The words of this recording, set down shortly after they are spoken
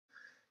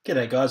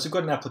G'day guys, we've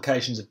got an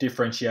applications of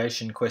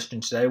differentiation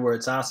question today where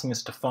it's asking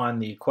us to find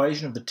the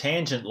equation of the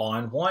tangent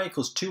line y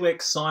equals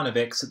 2x sine of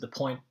x at the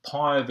point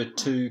pi over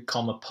 2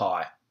 comma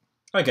pi.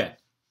 Okay,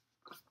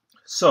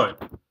 so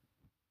the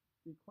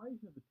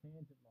equation of the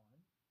tangent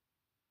line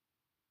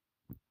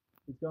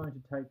is going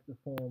to take the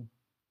form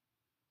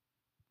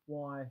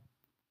y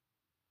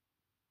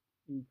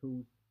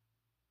equals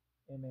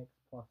mx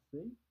plus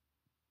c.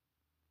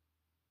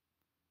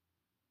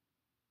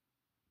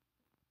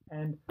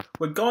 And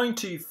we're going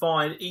to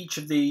find each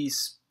of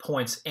these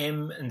points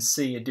M and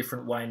C a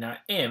different way. Now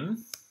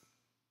M,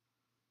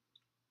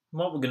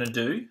 what we're going to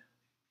do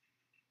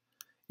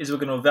is we're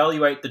going to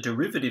evaluate the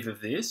derivative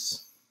of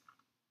this.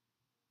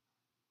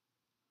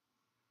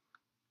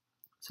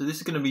 So this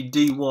is going to be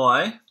dy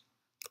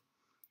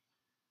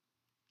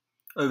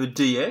over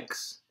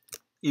dx,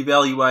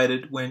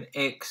 evaluated when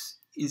x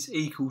is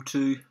equal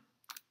to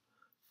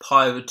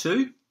pi over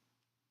 2.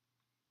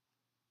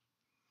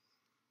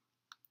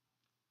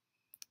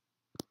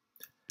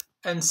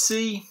 And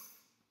C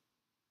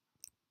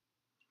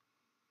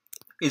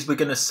is we're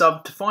going to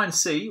to find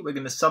C, we're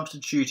going to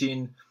substitute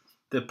in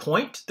the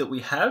point that we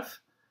have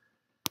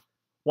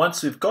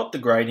once we've got the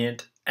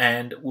gradient,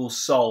 and we'll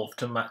solve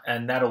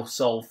and that'll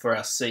solve for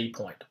our C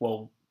point.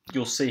 Well,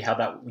 you'll see how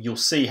that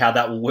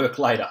will work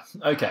later.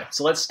 Okay,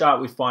 so let's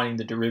start with finding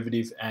the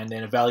derivative and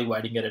then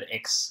evaluating it at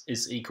x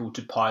is equal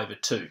to pi over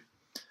 2.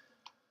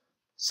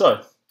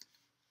 So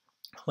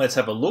let's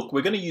have a look.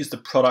 We're going to use the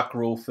product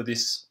rule for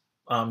this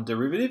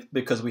derivative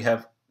because we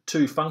have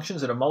two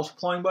functions that are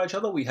multiplying by each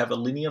other. We have a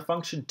linear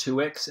function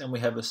 2x and we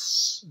have a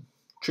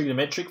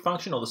trigonometric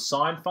function, or the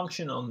sine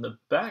function, on the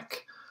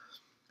back.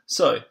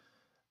 So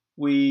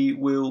we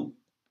have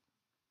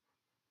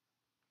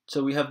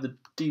the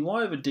dy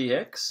over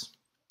dx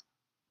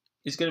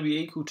is going to be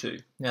equal to,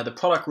 now the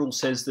product rule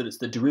says that it's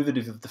the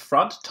derivative of the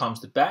front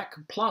times the back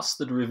plus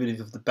the derivative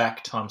of the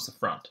back times the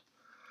front.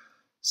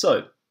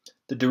 So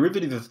the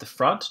derivative of the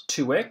front,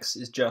 2x,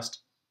 is just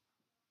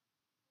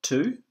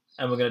 2,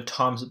 and we're going to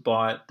times it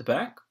by the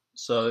back,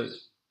 so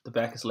the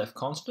back is left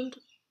constant,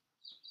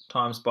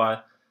 times by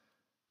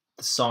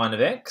the sine of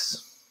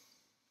x,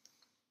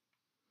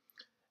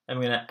 and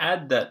we're going to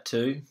add that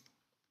to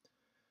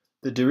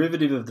the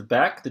derivative of the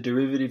back. The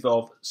derivative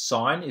of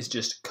sine is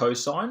just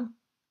cosine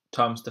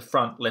times the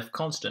front left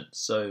constant,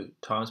 so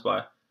times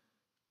by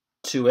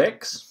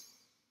 2x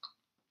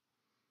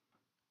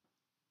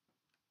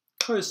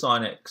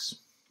cosine x.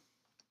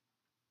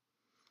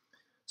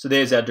 So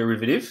there's our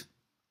derivative.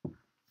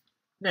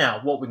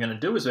 Now, what we're going to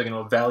do is we're going to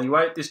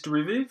evaluate this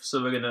derivative.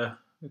 So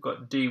we've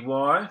got dy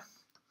over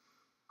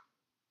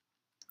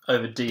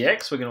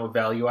dx. We're going to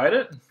evaluate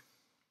it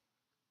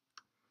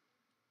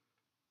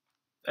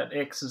at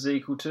x is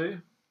equal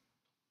to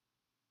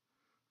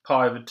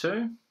pi over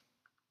 2.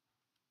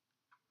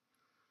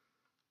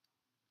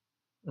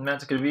 And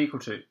that's going to be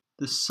equal to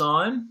the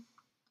sine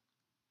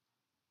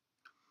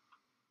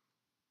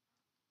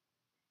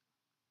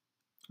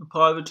of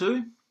pi over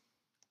 2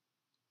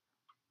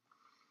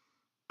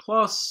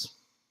 plus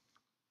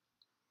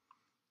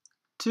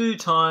 2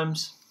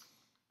 times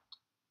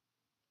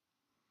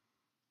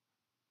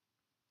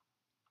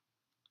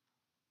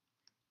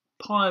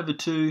pi over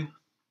 2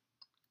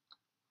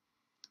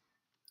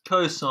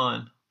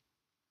 cosine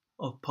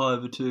of pi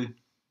over 2.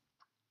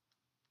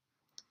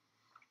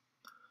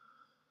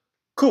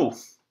 Cool.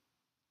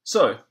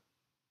 So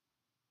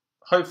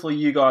hopefully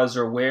you guys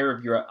are aware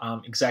of your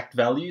exact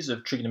values of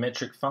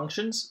trigonometric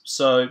functions.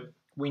 So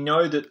we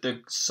know that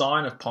the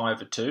sine of pi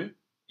over 2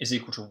 is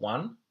equal to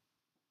 1,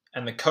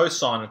 and the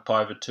cosine of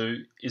pi over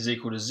 2 is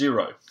equal to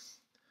 0.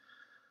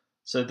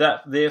 So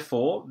that,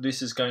 therefore,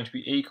 this is going to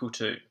be equal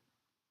to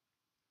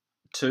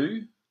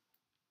 2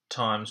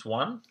 times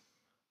 1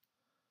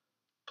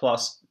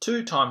 plus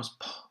 2 times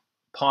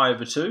pi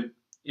over 2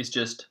 is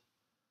just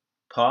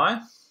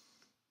pi,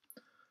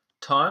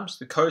 times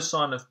the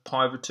cosine of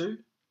pi over 2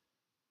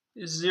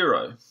 is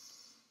 0.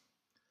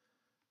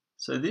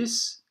 So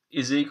this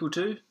is equal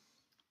to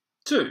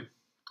 2.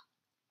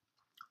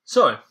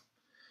 So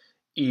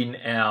in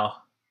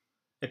our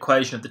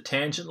equation of the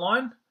tangent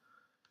line,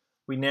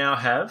 we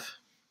can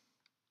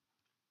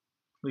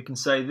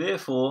say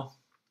therefore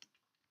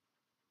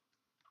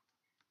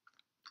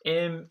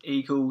m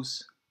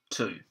equals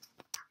 2.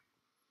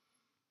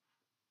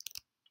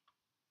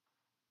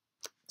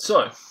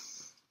 So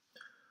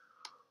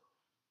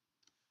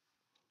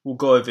we'll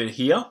go over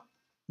here.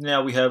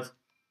 Now we have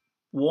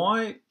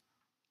y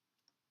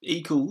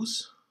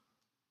equals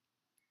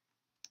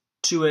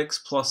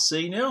 2x plus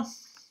c now.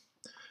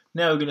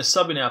 Now we're going to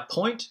sub in our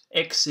point,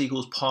 x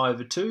equals pi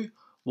over 2,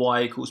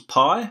 y equals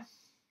pi.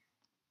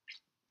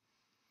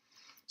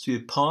 So we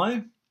have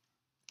pi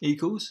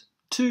equals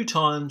 2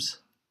 times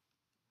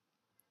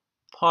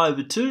pi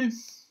over 2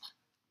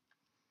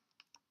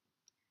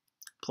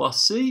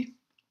 plus c.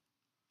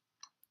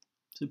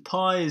 So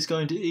pi is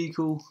going to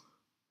equal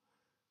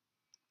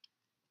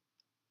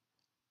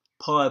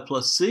pi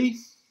plus c.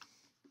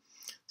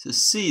 So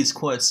c is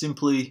quite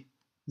simply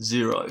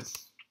 0.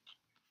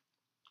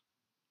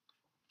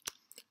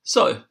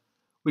 So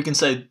we can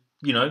say,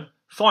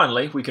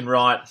 finally we can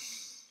write,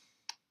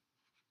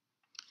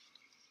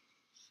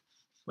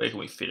 where can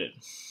we fit it?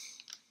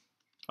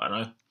 I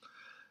don't know.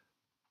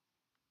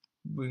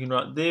 We can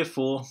write,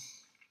 therefore,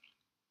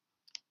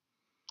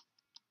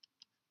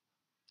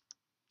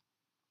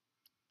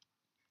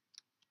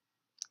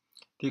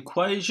 the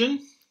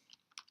equation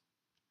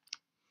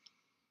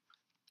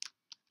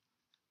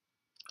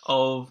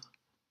of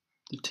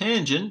the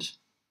tangent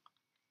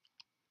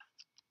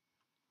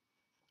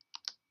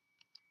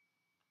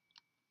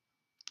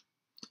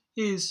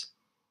is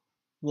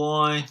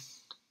y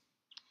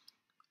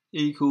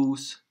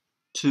equals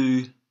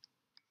to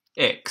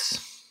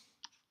x.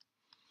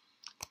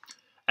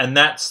 And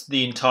that's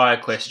the entire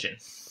question.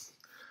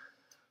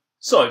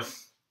 So,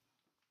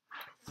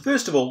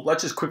 first of all,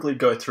 let's just quickly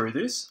go through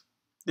this.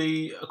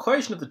 The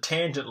equation of the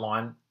tangent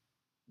line,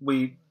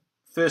 we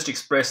first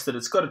expressed that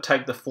it's got to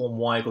take the form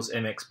y equals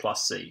mx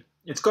plus c.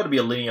 It's got to be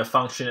a linear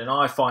function, and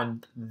I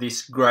find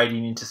this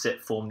gradient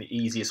intercept form the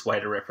easiest way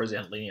to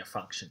represent linear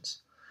functions.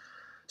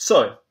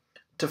 So,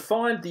 to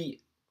find the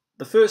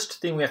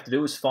first thing we have to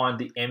do is find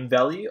the m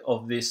value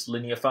of this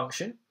linear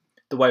function.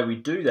 The way we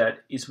do that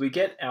is we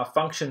get our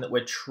function that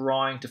we're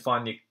trying to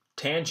find the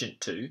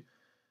tangent to.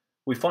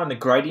 We find the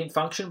gradient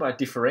function by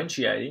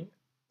differentiating,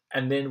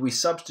 and then we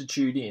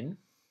substitute in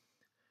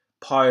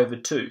pi over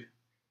 2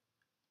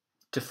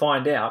 to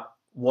find out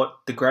what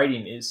the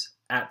gradient is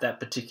at that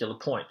particular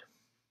point.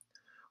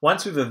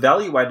 Once we've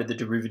evaluated the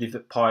derivative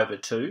at pi over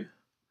 2,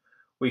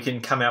 we can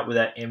come out with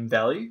our m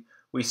value.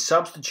 We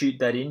substitute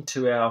that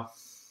into our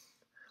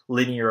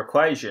linear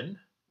equation,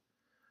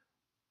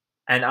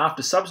 and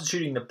after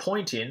substituting the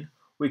point in,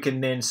 we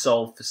can then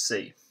solve for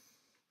c.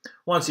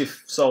 Once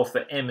you've solved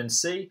for m and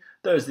c,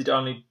 those are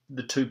only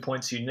the 2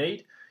 points you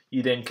need.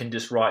 You then can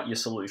just write your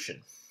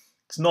solution.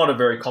 It's not a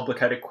very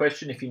complicated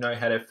question if you know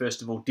how to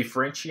first of all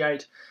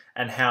differentiate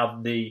and how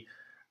the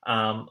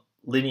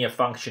linear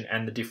function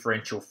and the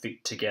differential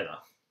fit together.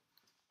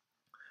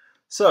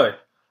 So,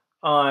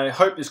 I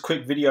hope this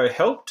quick video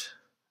helped.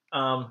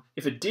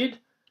 If it did,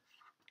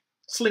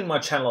 sling my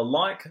channel a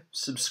like,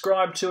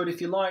 subscribe to it if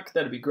you like,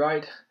 that'd be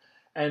great,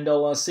 and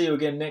I'll see you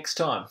again next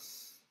time.